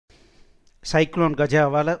Cyclone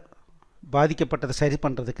கஜாவால் பாதிக்கப்பட்டதை சரி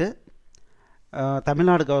பண்ணுறதுக்கு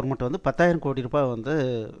Tamil Nadu government வந்து 10,000 கோடி ரூபாய் வந்து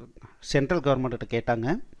சென்ட்ரல் கவர்மெண்ட்ட கேட்டாங்க.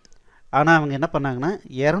 ஆனால் அவங்க என்ன பண்ணாங்கன்னா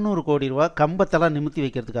 200 கோடி ரூபா கம்பத்தெல்லாம் நிமித்தி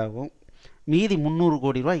வைக்கிறதுக்காகவும் மீதி 300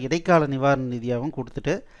 கோடி ரூபா இடைக்கால நிவாரண நிதியாகவும்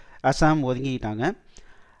கொடுத்துட்டு அசாம் ஒதுங்கிக்கிட்டாங்க.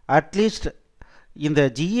 அட்லீஸ்ட் இந்த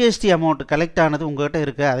ஜிஎஸ்டி அமௌண்ட் கலெக்ட் ஆனது உங்கள்கிட்ட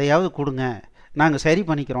இருக்க அதையாவது கொடுங்க, நாங்கள் சரி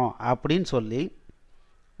பண்ணிக்கிறோம் அப்படின்னு சொல்லி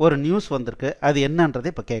ஒரு நியூஸ் வந்திருக்கு. அது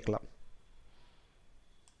என்னன்றதை இப்போ கேட்கலாம்.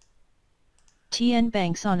 TN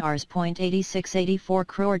banks on Rs. 0.8684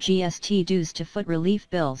 crore GST dues to foot relief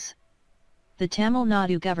bills. The Tamil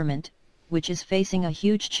Nadu government, which is facing a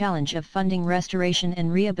huge challenge of funding restoration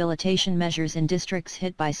and rehabilitation measures in districts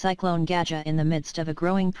hit by Cyclone Gaja in the midst of a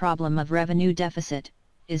growing problem of revenue deficit,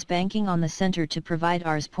 is banking on the centre to provide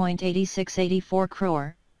Rs. 0.8684 crore,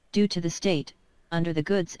 due to the state, under the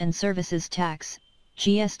Goods and Services Tax,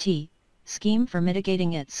 GST, scheme for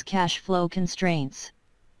mitigating its cash flow constraints.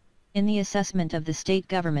 In the assessment of the state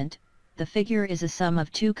government, the figure is a sum of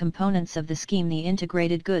two components of the scheme: the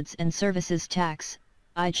Integrated Goods and Services Tax,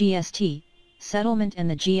 IGST, settlement and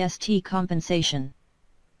the GST compensation.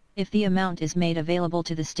 If the amount is made available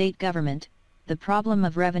to the state government, the problem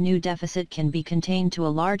of revenue deficit can be contained to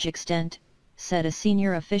a large extent, said a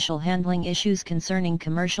senior official handling issues concerning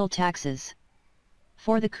commercial taxes.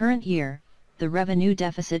 For the current year, the revenue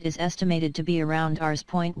deficit is estimated to be around Rs.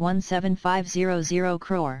 0.17500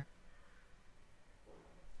 crore.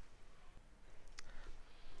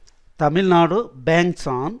 Tamil Nadu banks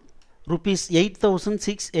on rupees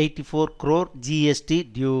 8,684 crore GST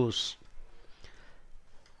dues.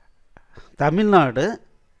 Tamil Nadu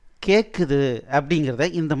கேட்குது அப்படிங்கிறத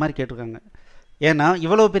இந்த மாதிரி கேட்டிருக்காங்க. ஏன்னா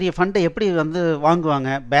இவ்வளோ பெரிய ஃபண்டை எப்படி வந்து வாங்குவாங்க?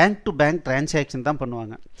 பேங்க் டு பேங்க் டிரான்சாக்ஷன் தான்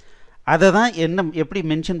பண்ணுவாங்க. அதை தான் எப்படி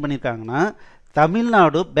மென்ஷன் பண்ணியிருக்காங்கன்னா,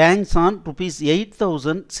 Tamil Nadu banks on rupees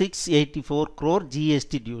 8,684 crore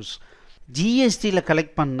GST டியூஸ். ஜிஎஸ்டியில்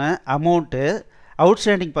collect பண்ண அமௌண்ட்டு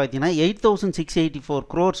அவுட்ஸ்டாண்டிங் பார்த்தீங்கன்னா 8,684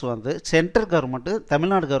 crores வந்து சென்ட்ரல் கவர்மெண்ட்டு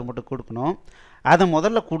தமிழ்நாடு கவர்மெண்ட்டு கொடுக்கணும். அதை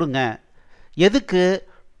முதல்ல கொடுங்க. எதுக்கு?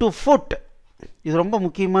 டு ஃபுட், இது ரொம்ப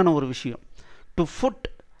முக்கியமான ஒரு விஷயம், to food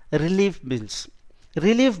relief bills.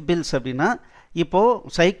 Relief bills அப்படின்னா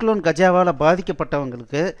இப்போது சைக்ளோன் கஜாவால்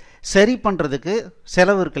பாதிக்கப்பட்டவங்களுக்கு சரி பண்ணுறதுக்கு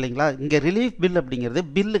செலவு இருக்கு இல்லைங்களா? இங்கே ரிலீஃப் பில் அப்படிங்கிறது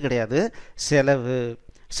பில்லு கிடையாது, செலவு.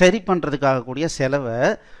 சரி பண்ணுறதுக்காக கூடிய செலவை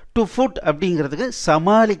டு ஃபுட் அப்படிங்கிறதுக்கு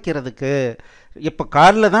சமாளிக்கிறதுக்கு. இப்போ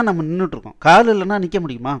காலில் தான் நம்ம நின்றுட்டுருக்கோம், கால் இல்லைன்னா நிற்க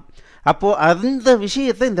முடியுமா? அப்போது அந்த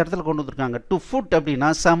விஷயத்தை இந்த இடத்துல கொண்டு வந்துருக்காங்க. டு ஃபுட் அப்படின்னா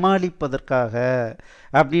சமாளிப்பதற்காக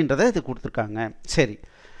அப்படின்றத இது கொடுத்துருக்காங்க. சரி,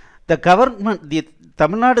 the government, the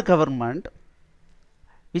Tamil Nadu government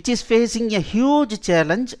which is facing a huge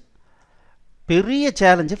challenge, பெரிய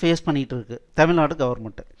சேலஞ்சை ஃபேஸ் பண்ணிகிட்டு இருக்கு தமிழ்நாடு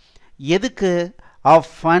கவர்மெண்ட்டு. எதுக்கு? Of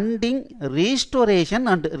funding restoration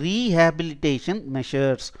and rehabilitation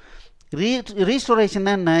measures. Restoration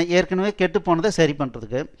என்ன? ஏற்கனவே கெட்டு போனதை சரி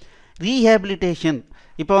பண்ணுறதுக்கு. ரீஹேபிலிட்டேஷன்,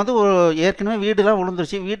 இப்போ வந்து ஏற்கனவே வீடுலாம்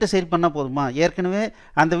விழுந்துருச்சு, வீட்டை சரி பண்ணால் போதுமா? ஏற்கனவே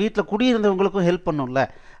அந்த வீட்டில் குடியிருந்தவங்களுக்கும் ஹெல்ப் பண்ணும்ல.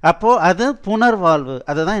 அப்போது அது புனர்வாழ்வு,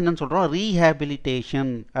 அதை தான் என்னென்னு சொல்கிறோம்?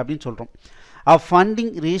 ரீஹேபிலிட்டேஷன் அப்படின்னு சொல்கிறோம். Of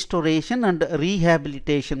funding restoration and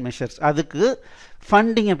rehabilitation measures. அதுக்கு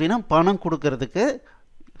ஃபண்டிங் அப்படின்னா பணம் கொடுக்கறதுக்கு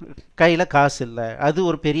கையில் காசு இல்லை, அது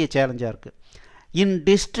ஒரு பெரிய சேலஞ்சாக இருக்குது. இன்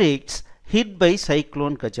districts hit by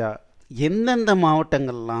cyclone Gaja, எந்தெந்த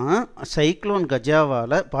மாவட்டங்கள்லாம் சைக்ளோன்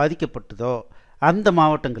கஜாவால் பாதிக்கப்பட்டதோ அந்த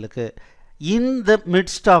மாவட்டங்களுக்கு இன் த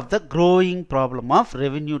midst of the growing problem of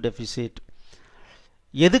revenue deficit.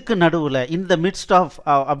 எதுக்கு நடுவில்? இன் த மிட்ஸ்ட் ஆஃப்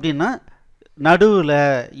அப்படின்னா நடுவில்.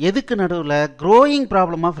 எதுக்கு நடுவில்? Growing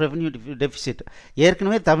problem of revenue deficit.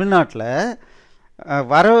 ஏற்கனவே தமிழ்நாட்டில்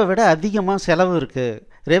வரவை விட அதிகமாக செலவு இருக்குது.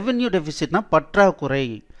 ரெவென்யூ டெஃபிசிட்னா பற்றாக்குறை,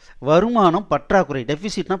 வருமானம் பற்றாக்குறை,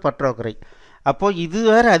 டெஃபிசிட்னா பற்றாக்குறை. அப்போது இது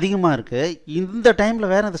வேறு அதிகமாக இருக்குது. இந்த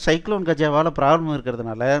டைமில் வேறு அந்த சைக்ளோன் கஜாவால் ப்ராப்ளம்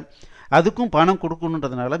இருக்கிறதுனால அதுக்கும் பணம்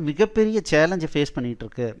கொடுக்கணுன்றதுனால மிகப்பெரிய சேலஞ்சை ஃபேஸ் பண்ணிகிட்டு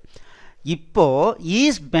இருக்கு. இப்போது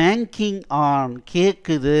ஈஸ் பேங்கிங் ஆன்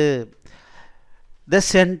கேட்குது. த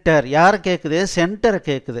சென்டர் யாரை கேட்குது? சென்டரை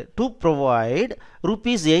கேட்குது. To provide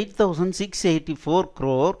rupees 8,684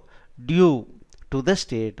 crore due to the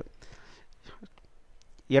state.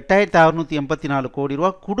 8,684 கோடி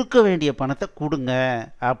ரூபா கொடுக்க வேண்டிய பணத்தை கொடுங்க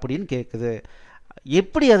அப்படின்னு கேட்குது.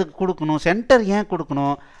 எப்படி அதுக்கு கொடுக்கணும்? சென்டர் ஏன்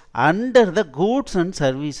கொடுக்கணும்? Under the goods and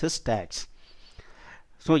services tax.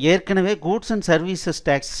 So ஏற்கனவே கூட்ஸ் அண்ட் சர்வீசஸ்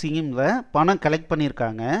டேக்ஸ் ஸ்கீமில் பணம் கலெக்ட்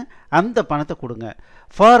பண்ணியிருக்காங்க, அந்த பணத்தை கொடுங்க.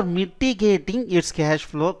 For mitigating it's cash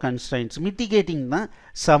flow constraints. Mitigating தான்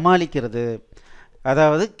சமாளிக்கிறது,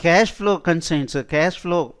 அதாவது கேஷ் ஃப்ளோ கன்ஸ்ட்ரைன்ட்ஸு, கேஷ்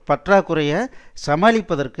ஃப்ளோ பற்றாக்குறையை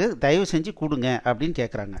சமாளிப்பதற்கு தயவு செஞ்சு கொடுங்க அப்படின்னு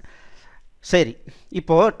கேட்குறாங்க. சரி,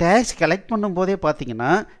 இப்போது டேக்ஸ் கலெக்ட் பண்ணும்போதே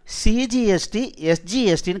பார்த்தீங்கன்னா சிஜிஎஸ்டி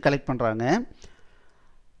எஸ்ஜிஎஸ்டின்னு கலெக்ட் பண்ணுறாங்க.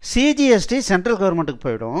 சிஜிஎஸ்டி சென்ட்ரல் கவர்மெண்ட்டுக்கு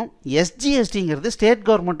போயிடும், எஸ்ஜிஎஸ்டிங்கிறது ஸ்டேட்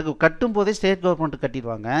கவர்மெண்ட்டுக்கு கட்டும்போதே ஸ்டேட் கவர்மெண்ட்டுக்கு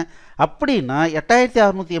கட்டிடுவாங்க. அப்படின்னா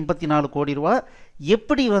 8684 கோடி ரூபா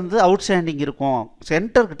எப்படி வந்து அவுட்ஸ்டாண்டிங் இருக்கும்,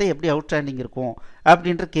 சென்டர்கிட்ட எப்படி அவுட்ஸ்டாண்டிங் இருக்கும்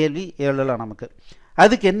அப்படின்ற கேள்வி எழலாம் நமக்கு.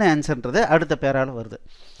 அதுக்கு என்ன ஆன்சர்ன்றது அடுத்த பேரால் வருது.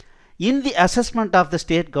 இன் தி அசஸ்மெண்ட் ஆஃப் த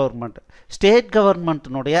ஸ்டேட்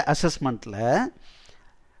கவர்மெண்ட்டினுடைய அசஸ்மெண்ட்டில்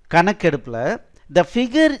கணக்கெடுப்பில் த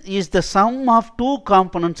figure is the some of 2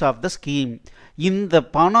 components of the scheme. இந்த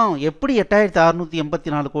பணம் எப்படி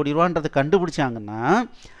 8684 கோடி ரூபான்றதை கண்டுபிடிச்சாங்கன்னா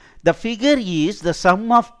த figure is the some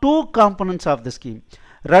of 2 components of the scheme.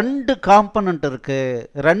 2 component இருக்குது.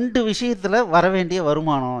 2 விஷயத்தில் வர வேண்டிய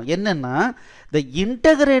வருமானம் என்னென்னா த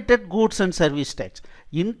integrated goods and service tax.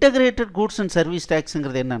 Integrated goods and service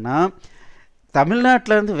டேக்ஸுங்கிறது என்னென்னா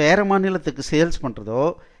தமிழ்நாட்டிலேருந்து வேறு மாநிலத்துக்கு சேல்ஸ் பண்ணுறதோ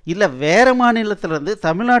இல்லை வேறு மாநிலத்திலேருந்து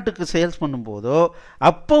தமிழ்நாட்டுக்கு சேல்ஸ் பண்ணும்போதோ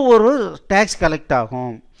அப்போ ஒரு டேக்ஸ் கலெக்ட்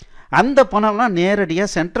ஆகும். அந்த பணம்லாம்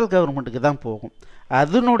நேரடியாக சென்ட்ரல் கவர்மெண்ட்டுக்கு தான் போகும்.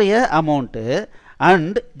 அதனுடைய அமௌண்ட்டு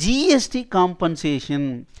அண்ட் ஜிஎஸ்டி காம்பன்சேஷன்.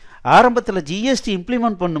 ஆரம்பத்தில் ஜிஎஸ்டி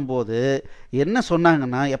இம்ப்ளிமெண்ட் பண்ணும்போது என்ன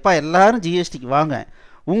சொன்னாங்கன்னா, எப்பா எல்லாரும் ஜிஎஸ்டிக்கு வாங்க,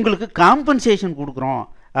 உங்களுக்கு காம்பன்சேஷன் கொடுக்குறோம்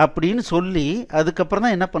அப்படின்னு சொல்லி அதுக்கப்புறம்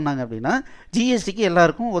தான் என்ன பண்ணாங்க அப்படின்னா ஜிஎஸ்டிக்கு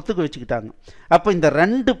எல்லாருக்கும் ஒத்துக்க வச்சுக்கிட்டாங்க. அப்போ இந்த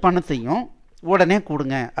 2 பணத்தையும் உடனே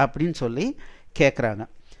கொடுங்க அப்படின்னு சொல்லி கேட்குறாங்க.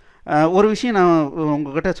 ஒரு விஷயம் நான்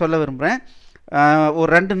உங்கள்கிட்ட சொல்ல விரும்புகிறேன். ஒரு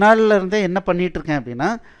 2 நாளில் இருந்தே என்ன பண்ணிகிட்ருக்கேன் அப்படின்னா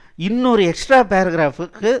இன்னொரு எக்ஸ்ட்ரா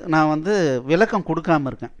பேராகிராஃபுக்கு நான் வந்து விளக்கம் கொடுக்காமல்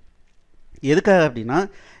இருக்கேன். எதுக்காக அப்படின்னா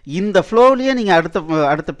இந்த ஃப்ளோவிலேயே நீங்கள்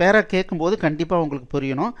அடுத்த பேரா கேட்கும்போது கண்டிப்பாக உங்களுக்கு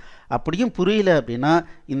புரியணும். அப்படியும் புரியல அப்படின்னா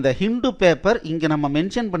இந்த ஹிந்து பேப்பர் இங்கே நம்ம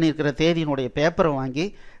மென்ஷன் பண்ணியிருக்கிற தேதியினுடைய பேப்பரை வாங்கி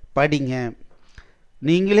படிங்க.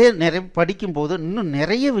 நீங்களே நிறைய படிக்கும்போது இன்னும்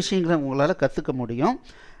நிறைய விஷயங்களை உங்களால் கற்றுக்க முடியும்.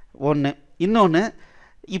 ஒன்று. இன்னொன்று,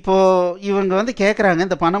 இப்போது இவங்க வந்து கேட்குறாங்க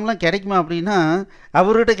இந்த பணம்லாம் கிடைக்குமா அப்படின்னா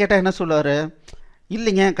அவர்கிட்ட கேட்டால் என்ன சொல்லுவார்,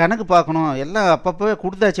 இல்லைங்க கணக்கு பார்க்கணும், எல்லாம் அப்பப்போ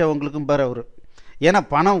கொடுத்தாச்சு அவங்களுக்கும் பாரு அவர். ஏன்னா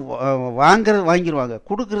பணம் வாங்கிடுவாங்க,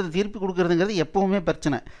 கொடுக்குறது திருப்பி கொடுக்குறதுங்கிறது எப்போவுமே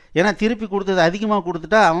பிரச்சனை. ஏன்னா திருப்பி கொடுத்தது அதிகமாக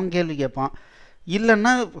கொடுத்துட்டா அவன் கேள்வி கேட்பான்,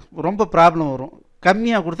 இல்லைன்னா ரொம்ப ப்ராப்ளம் வரும்.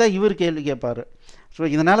 கம்மியாக கொடுத்தா இவர் கேள்வி கேட்பார். ஸோ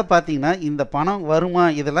இதனால் பார்த்தீங்கன்னா இந்த பணம் வருமா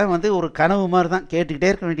இதெல்லாம் வந்து ஒரு கனவு மாதிரி தான்,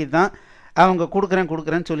 கேட்டுக்கிட்டே இருக்க வேண்டியது தான். அவங்க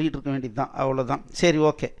கொடுக்குறேன்னு சொல்லிகிட்டு இருக்க வேண்டியது தான், அவ்வளோதான். சரி,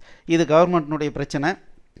 ஓகே, இது கவர்மெண்ட்டினுடைய பிரச்சனை.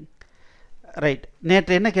 ரைட்.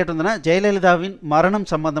 நேற்று என்ன கேட்டிருந்தோன்னா ஜெயலலிதாவின்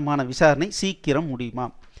மரணம் சம்பந்தமான விசாரணை சீக்கிரம் முடியுமா.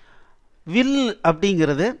 வில்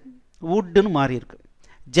அப்படிங்கிறது வுட்டுன்னு மாறி இருக்கு.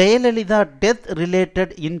 Jayalalithaa death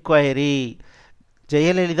related inquiry,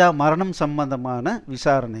 Jayalalithaa மரணம் சம்பந்தமான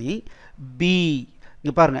விசாரணை பி.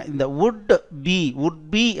 இங்கே பாருங்கள், இந்த வுட்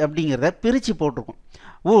பி அப்படிங்கிறத பிரித்து போட்டிருக்கோம்.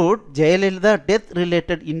 Would Jayalalithaa death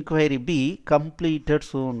related inquiry be completed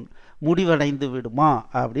சூன், முடிவடைந்து விடுமா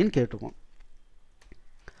அப்படின்னு கேட்டிருக்கோம்.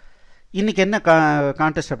 இன்றைக்கி என்ன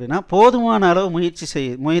கான்டெஸ்ட் அப்படின்னா போதுமான அளவு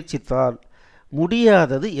முயற்சித்தால்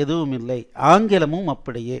முடியாதது எதுவும் இல்லை, ஆங்கிலமும்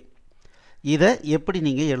அப்படியே. இதை எப்படி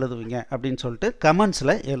நீங்கள் எழுதுவீங்க அப்படின்னு சொல்லிட்டு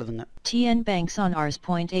கமெண்ட்ஸில் எழுதுங்க. TN banks on Rs.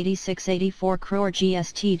 0.8684 crore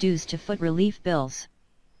GST dues to foot relief bills.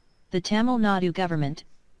 The Tamil Nadu government,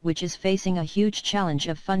 which is facing a huge challenge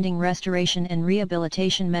of funding restoration and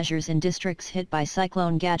rehabilitation measures in districts hit by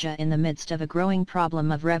Cyclone Gaja in the midst of a growing problem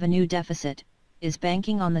of revenue deficit, is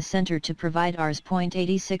banking on the centre to provide Rs.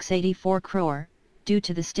 0.8684 crore, due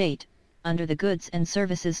to the state, under the Goods and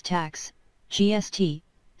Services Tax, GST,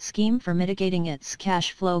 scheme for mitigating its cash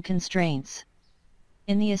flow constraints.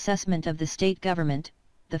 In the assessment of the state government,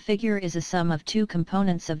 the figure is a sum of 2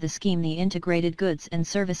 components of the scheme: the Integrated Goods and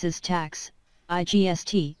Services Tax,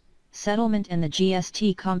 IGST, settlement and the GST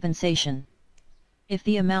compensation. If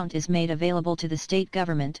the amount is made available to the state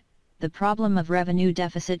government, the problem of revenue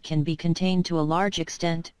deficit can be contained to a large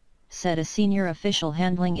extent, said a senior official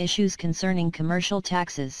handling issues concerning commercial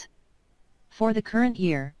taxes. For the current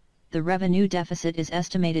year, the revenue deficit is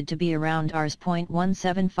estimated to be around Rs.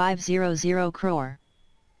 0.17500 crore.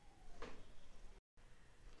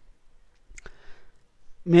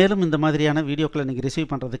 மேலும் இந்த மாதிரியான வீடியோக்களை நீங்கள் receive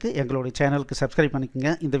பண்ணுறதுக்கு எங்களுடைய சேனலுக்கு subscribe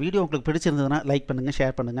பண்ணிக்கோங்க. இந்த வீடியோ உங்களுக்கு பிடிச்சிருந்ததுன்னா லைக் பண்ணுங்கள்,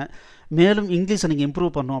 ஷேர் பண்ணுங்கள். மேலும் இங்கிலீஷை நீங்கள்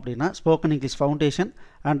இம்ப்ரூவ் பண்ணணும் அப்படின்னா spoken English foundation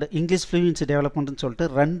and English fluency டெவலப்மெண்ட்னு சொல்லிட்டு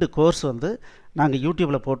 2 கோர்ஸ் வந்து நாங்கள்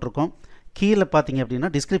யூடியூப்பில் போட்டிருக்கோம். கீழே பார்த்தீங்க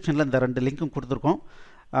அப்படின்னா டிஸ்கிரிப்ஷனில் இந்த 2 லிங்க்கும் கொடுத்துருக்கோம்.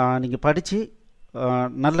 நீங்கள் படித்து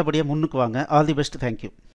நல்லபடியாக முன்னுக்கு வாங்க. All the best. தேங்க்யூ.